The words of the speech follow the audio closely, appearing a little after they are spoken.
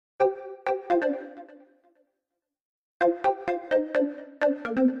Hey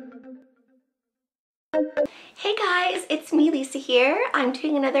guys, it's me, Lisa here. I'm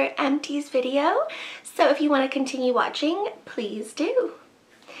doing another Empties video, so if you want to continue watching, please do.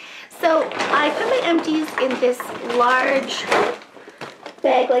 So I put my Empties in this large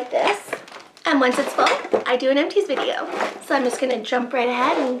bag like this, and once it's full, I do an Empties video. So I'm just going to jump right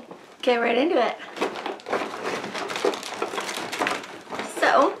ahead and get right into it.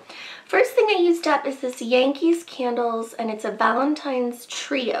 So first thing I used up is this Yankees candles, and it's a Valentine's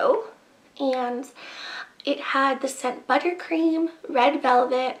trio, and it had the scent buttercream, red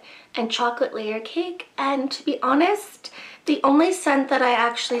velvet, and chocolate layer cake. And to be honest, the only scent that I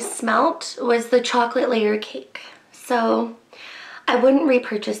actually smelt was the chocolate layer cake. So I wouldn't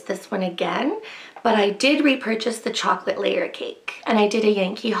repurchase this one again, but I did repurchase the chocolate layer cake. And I did a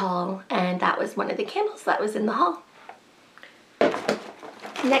Yankee haul, and that was one of the candles that was in the haul.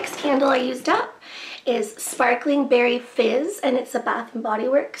 Next candle I used up is Sparkling Berry Fizz, and it's a Bath & Body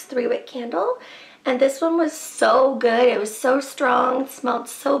Works 3-wick candle. And this one was so good. It was so strong, smelled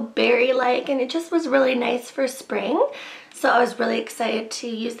so berry-like, and it just was really nice for spring. So I was really excited to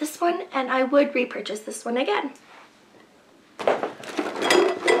use this one, and I would repurchase this one again.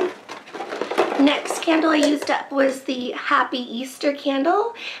 Next candle I used up was the Happy Easter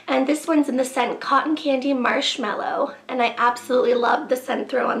candle, and this one's in the scent Cotton Candy Marshmallow, and I absolutely love the scent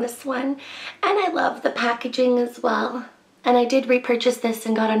throw on this one, and I love the packaging as well. And I did repurchase this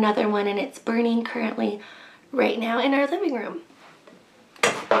and got another one, and it's burning currently right now in our living room.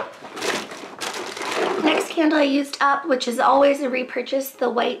 Next candle I used up, which is always a repurchase,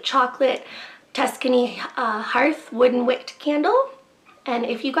 the White Chocolate Tuscany Hearth Wooden Wicked Candle. And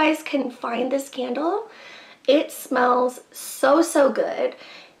if you guys can find this candle, it smells so good,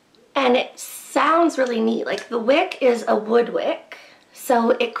 and it sounds really neat. Like, the wick is a wood wick,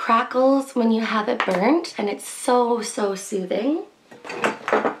 so it crackles when you have it burnt, and it's so soothing.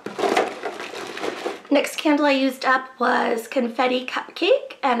 Next candle I used up was Confetti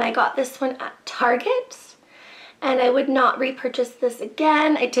Cupcake, and I got this one at Target, and I would not repurchase this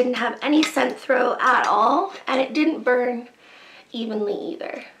again. It didn't have any scent throw at all, and it didn't burn evenly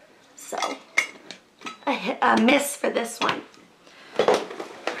either, so I hit a miss for this one.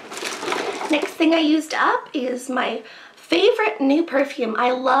 Next thing I used up is my favorite new perfume.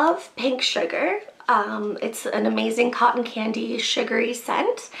 I love Pink Sugar. It's an amazing cotton candy sugary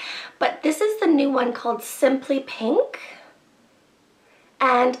scent, but this is the new one called Simply Pink,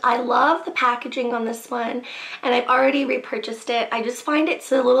 and I love the packaging on this one, and I've already repurchased it. I just find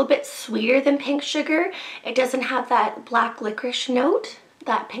it's a little bit sweeter than Pink Sugar. It doesn't have that black licorice note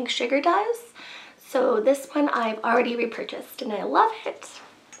that Pink Sugar does, so this one I've already repurchased, and I love it.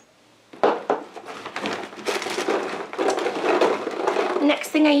 Next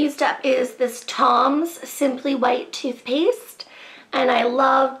thing I used up is this Tom's Simply White toothpaste, and I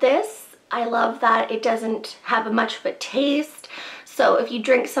love this. I love that it doesn't have much of a taste, so if you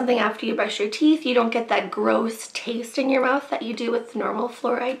drink something after you brush your teeth, you don't get that gross taste in your mouth that you do with normal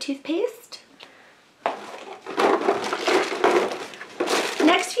fluoride toothpaste.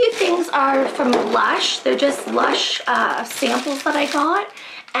 Next few things are from Lush. They're just Lush samples that I got,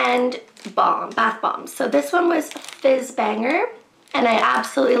 and bath bombs. So this one was Fizz Banger, and I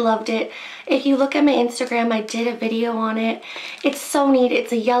absolutely loved it. If you look at my Instagram, I did a video on it. It's so neat.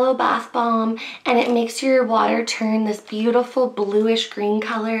 It's a yellow bath bomb, and it makes your water turn this beautiful bluish green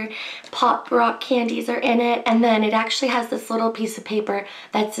color. Pop rock candies are in it, and then it actually has this little piece of paper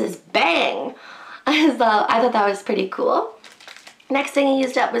that says bang. So I thought that was pretty cool. Next thing I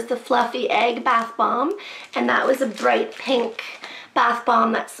used up was the Fluffy Egg bath bomb, and that was a bright pink bath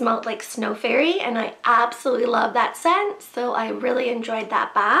bomb that smelled like Snow Fairy, and I absolutely love that scent, so I really enjoyed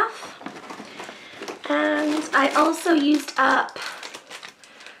that bath. And I also used up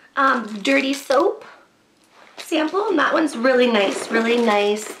Dirty Soap sample, and that one's really nice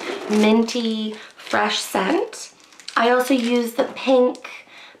minty fresh scent. I also used the pink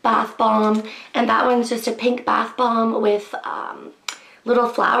bath bomb, and that one's just a pink bath bomb with little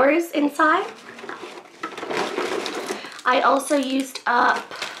flowers inside. I also used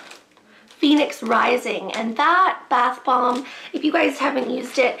up Phoenix Rising, and that bath bomb, if you guys haven't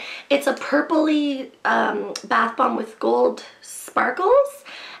used it, it's a purpley bath bomb with gold sparkles,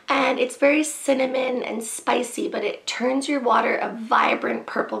 and it's very cinnamon and spicy, but it turns your water a vibrant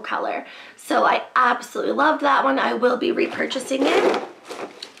purple color. So I absolutely loved that one. I will be repurchasing it.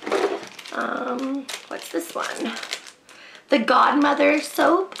 What's this one? The Godmother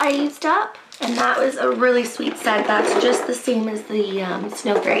soap I used up, and that was a really sweet scent. That's just the same as the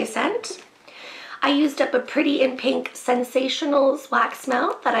Snow Fairy scent. I used up a Pretty in Pink Sensationals wax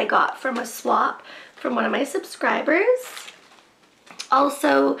melt that I got from a swap from one of my subscribers.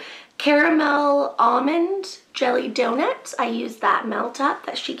 Also, Caramel Almond Jelly Donut. I used that melt up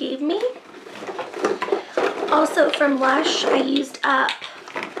that she gave me. Also from Lush, I used up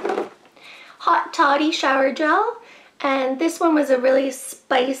Hot Toddy Shower Gel. And this one was a really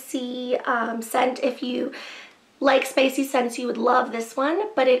spicy scent. If you like spicy scents, you would love this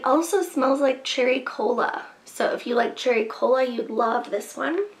one. But it also smells like cherry cola. So if you like cherry cola, you'd love this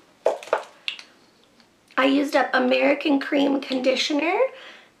one. I used up American Cream Conditioner,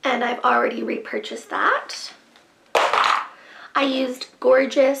 and I've already repurchased that. I used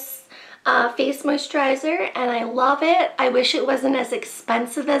Gorgeous face moisturizer, and I love it. I wish it wasn't as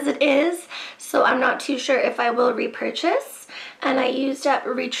expensive as it is, so I'm not too sure if I will repurchase. And I used up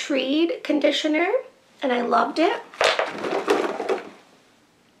Retreat conditioner, and I loved it.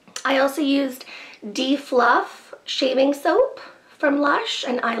 I also used D-Fluff shaving soap from Lush,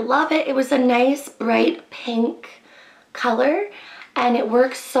 and I love it. It was a nice bright pink color, and it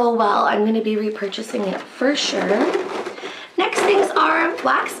works so well. I'm going to be repurchasing it for sure. Next things are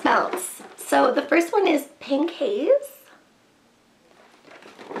wax melts. So the first one is Pink Haze.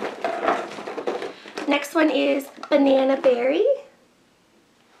 Next one is Banana Berry.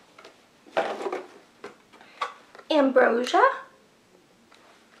 Ambrosia.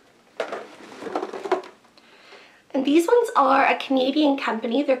 And these ones are a Canadian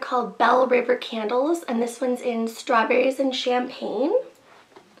company. They're called Bell River Candles, and this one's in Strawberries and Champagne.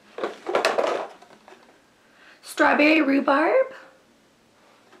 Strawberry Rhubarb.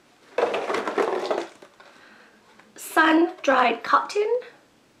 Sun Dried Cotton.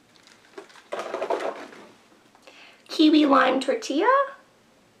 Kiwi Lime Tortilla.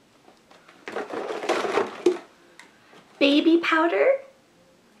 Baby Powder.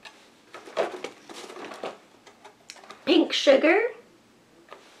 Pink Sugar.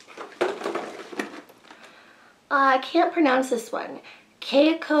 I can't pronounce this one.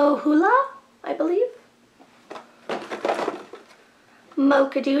 Keiko Hula, I believe.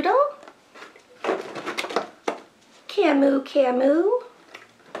 Mocha Doodle. Camu Camu.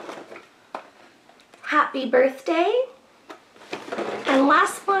 Happy Birthday. And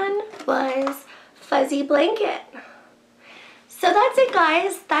last one was Fuzzy Blanket. So that's it,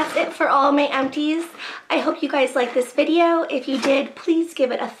 guys. That's it for all my empties. I hope you guys liked this video. If you did, please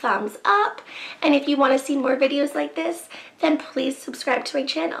give it a thumbs up. And if you want to see more videos like this, then please subscribe to my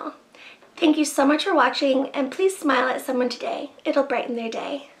channel. Thank you so much for watching, and please smile at someone today. It'll brighten their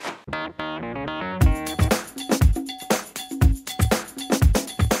day.